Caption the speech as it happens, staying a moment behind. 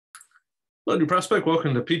Hello, New Prospect.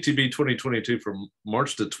 Welcome to PTB 2022 from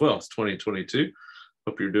March the 12th, 2022.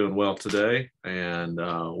 Hope you're doing well today. And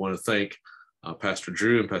I want to thank Pastor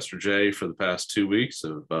Drew and Pastor Jay for the past 2 weeks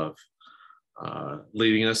of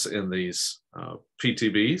leading us in these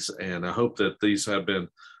PTBs. And I hope that these have been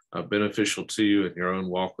beneficial to you in your own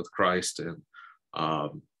walk with Christ and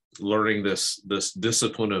learning this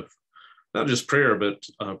discipline of not just prayer, but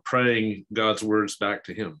praying God's words back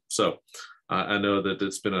to Him. So I know that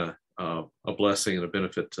it's been a blessing and a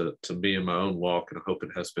benefit to me in my own walk, and I hope it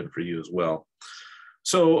has been for you as well.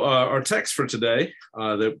 So our text for today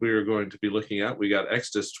that we are going to be looking at, we got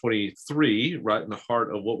Exodus 23, right in the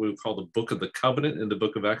heart of what we would call the book of the covenant in the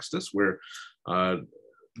book of Exodus, where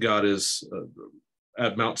God is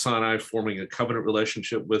at Mount Sinai forming a covenant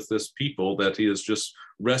relationship with this people that He has just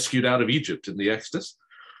rescued out of Egypt in the Exodus.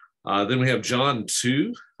 Then we have John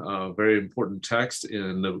 2, a very important text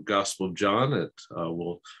in the Gospel of John that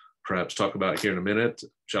we'll perhaps talk about here in a minute.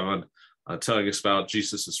 John telling us about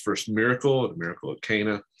Jesus's first miracle, the miracle at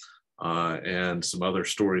Cana, and some other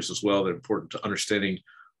stories as well that are important to understanding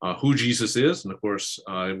who Jesus is. And of course,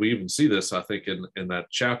 we even see this, I think, in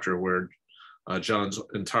that chapter where John's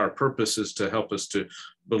entire purpose is to help us to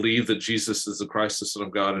believe that Jesus is the Christ, the Son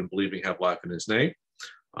of God, and believing have life in His name.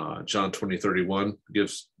 John 20:31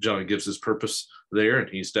 John gives his purpose there, and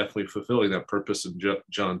he's definitely fulfilling that purpose in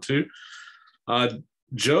John 2.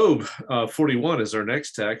 Job 41 is our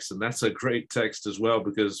next text, and that's a great text as well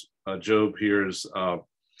because Job here is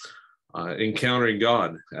encountering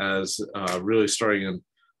God as really starting in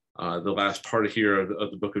the last part of here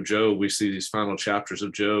of the book of Job. We see these final chapters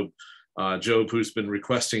of Job. Job, who's been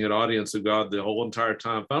requesting an audience of God the whole entire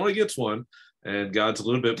time, finally gets one. And God's a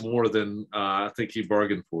little bit more than I think he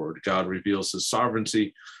bargained for. God reveals His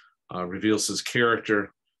sovereignty, reveals His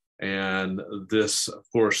character. And this, of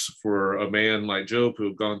course, for a man like Job, who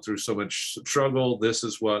have gone through so much struggle, this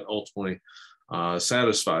is what ultimately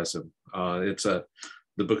satisfies him. The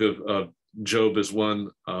book of Job is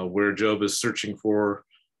one where Job is searching for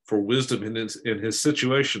wisdom in his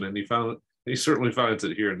situation. And he certainly finds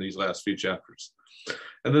it here in these last few chapters.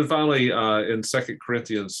 And then finally, in 2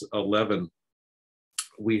 Corinthians 11,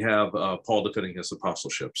 we have Paul defending his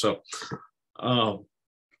apostleship. So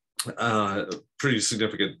pretty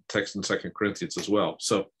significant text in 2 Corinthians as well.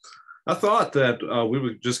 So I thought that we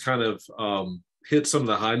would just kind of hit some of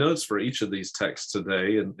the high notes for each of these texts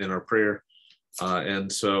today in our prayer.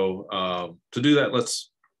 And so to do that,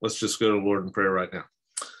 let's just go to the Lord in prayer right now.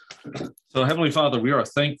 So Heavenly Father, we are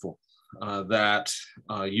thankful that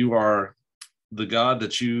you are the God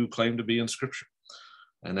that you claim to be in Scripture.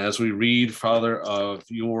 And as we read, Father, of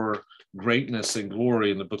your greatness and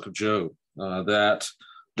glory in the book of Job, that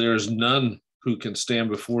there's none who can stand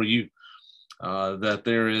before you, that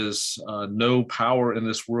there is no power in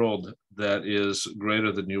this world that is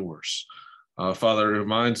greater than yours. Father, it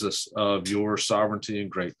reminds us of your sovereignty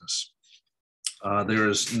and greatness. There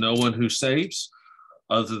is no one who saves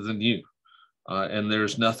other than you, and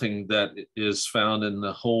there's nothing that is found in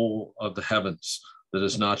the whole of the heavens that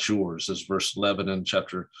is not yours, as verse 11 in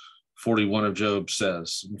chapter 41 of Job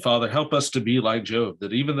says. And Father, help us to be like Job,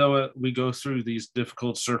 that even though we go through these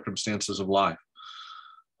difficult circumstances of life,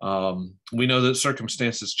 we know that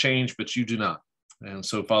circumstances change, but you do not. And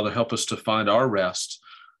so, Father, help us to find our rest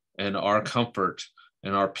and our comfort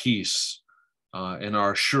and our peace and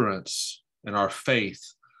our assurance and our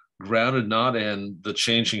faith, grounded not in the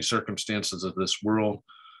changing circumstances of this world,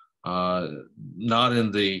 not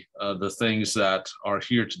in the things that are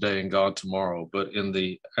here today and gone tomorrow, but in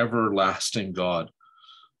the everlasting God,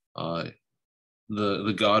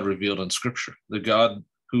 the God revealed in Scripture, the God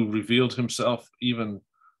who revealed Himself even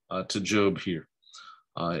to Job here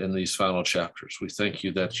in these final chapters. We thank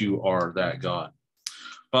you that you are that God.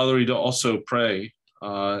 Father, we also pray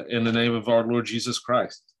in the name of our Lord Jesus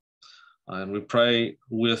Christ, and we pray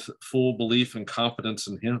with full belief and confidence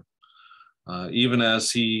in Him. Even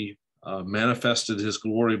as He manifested His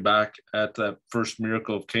glory back at that first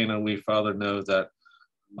miracle of Cana, we, Father, know that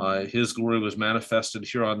His glory was manifested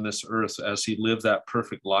here on this earth as He lived that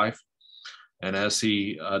perfect life and as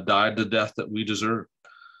He died the death that we deserve.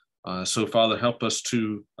 So, Father, help us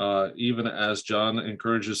to, even as John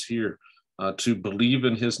encourages here, to believe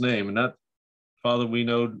in His name. And that, Father, we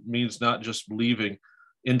know means not just believing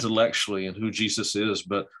intellectually in who Jesus is,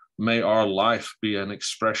 but may our life be an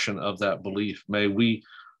expression of that belief. May we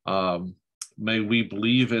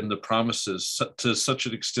believe in the promises to such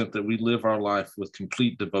an extent that we live our life with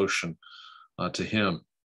complete devotion to Him.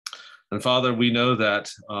 And Father, we know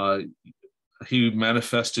that He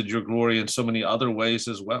manifested your glory in so many other ways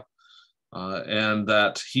as well. and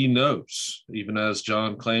that he knows, even as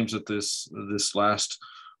John claims at this last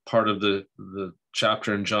part of the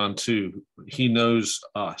chapter in John 2, he knows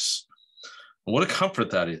us. And what a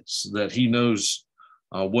comfort that is, that he knows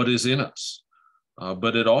what is in us.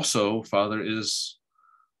 But it also, Father, is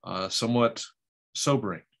somewhat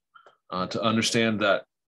sobering to understand that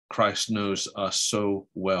Christ knows us so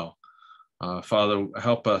well. Father,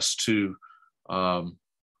 help us to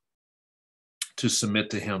submit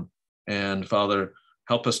to him. And Father,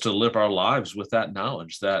 help us to live our lives with that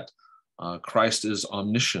knowledge that Christ is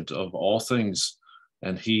omniscient of all things,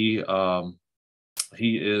 and he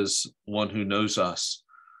is one who knows us,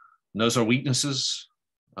 knows our weaknesses,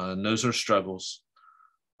 knows our struggles.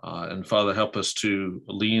 And Father, help us to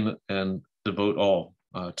lean and devote all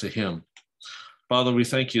to him. Father, we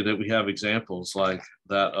thank you that we have examples like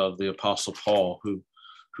that of the Apostle Paul, who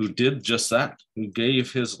did just that, who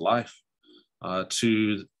gave his life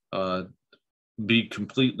to be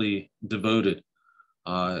completely devoted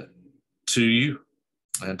to you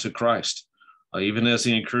and to Christ, even as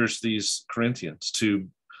he encouraged these Corinthians to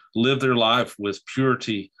live their life with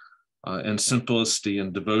purity and simplicity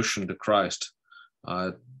and devotion to Christ.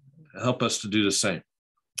 Help us to do the same.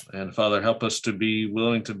 And Father, help us to be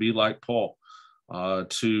willing to be like Paul,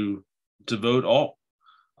 to devote all,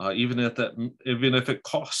 even if it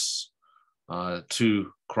costs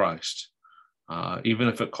to Christ, even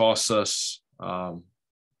if it costs us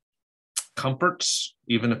comforts,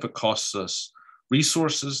 even if it costs us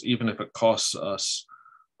resources, even if it costs us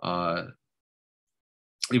our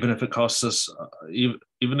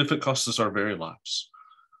very lives.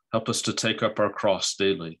 Help us to take up our cross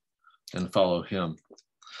daily and follow him.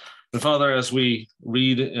 And Father, as we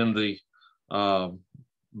read in the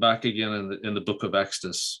back again in the book of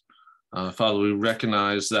Exodus, Father, we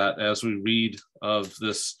recognize that as we read of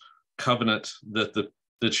this covenant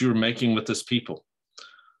that you are making with this people,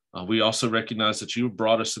 we also recognize that you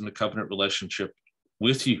brought us in the covenant relationship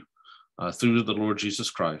with you through the Lord Jesus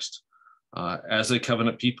Christ as a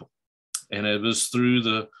covenant people. And it was through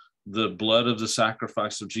the blood of the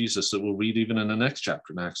sacrifice of Jesus that we'll read even in the next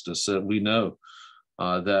chapter in Exodus that we know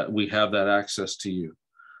that we have that access to you.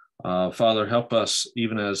 Father, help us,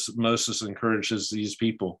 even as Moses encourages these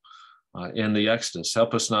people in the Exodus,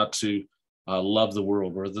 help us not to love the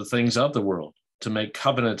world or the things of the world, to make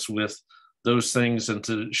covenants with those things and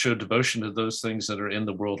to show devotion to those things that are in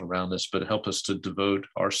the world around us, but help us to devote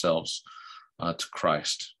ourselves to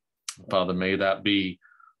Christ. Father, may that be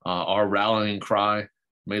our rallying cry.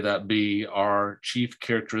 May that be our chief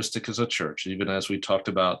characteristic as a church, even as we talked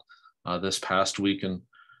about this past week in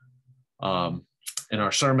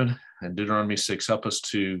our sermon in Deuteronomy 6. Help us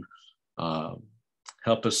to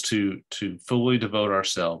fully devote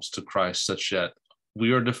ourselves to Christ, such that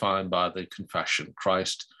we are defined by the confession,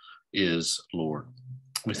 Christ is Lord.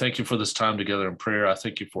 We thank you for this time together in prayer. I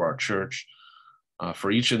thank you for our church,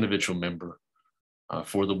 for each individual member,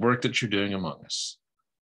 for the work that you're doing among us,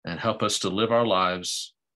 and help us to live our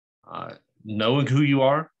lives knowing who you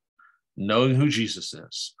are, knowing who Jesus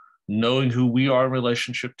is, knowing who we are in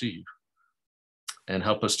relationship to you, and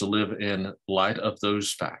help us to live in light of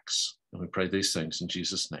those facts. And we pray these things in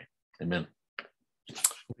Jesus' name. Amen.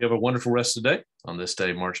 We have a wonderful rest of the day on this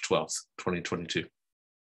day, March 12th, 2022.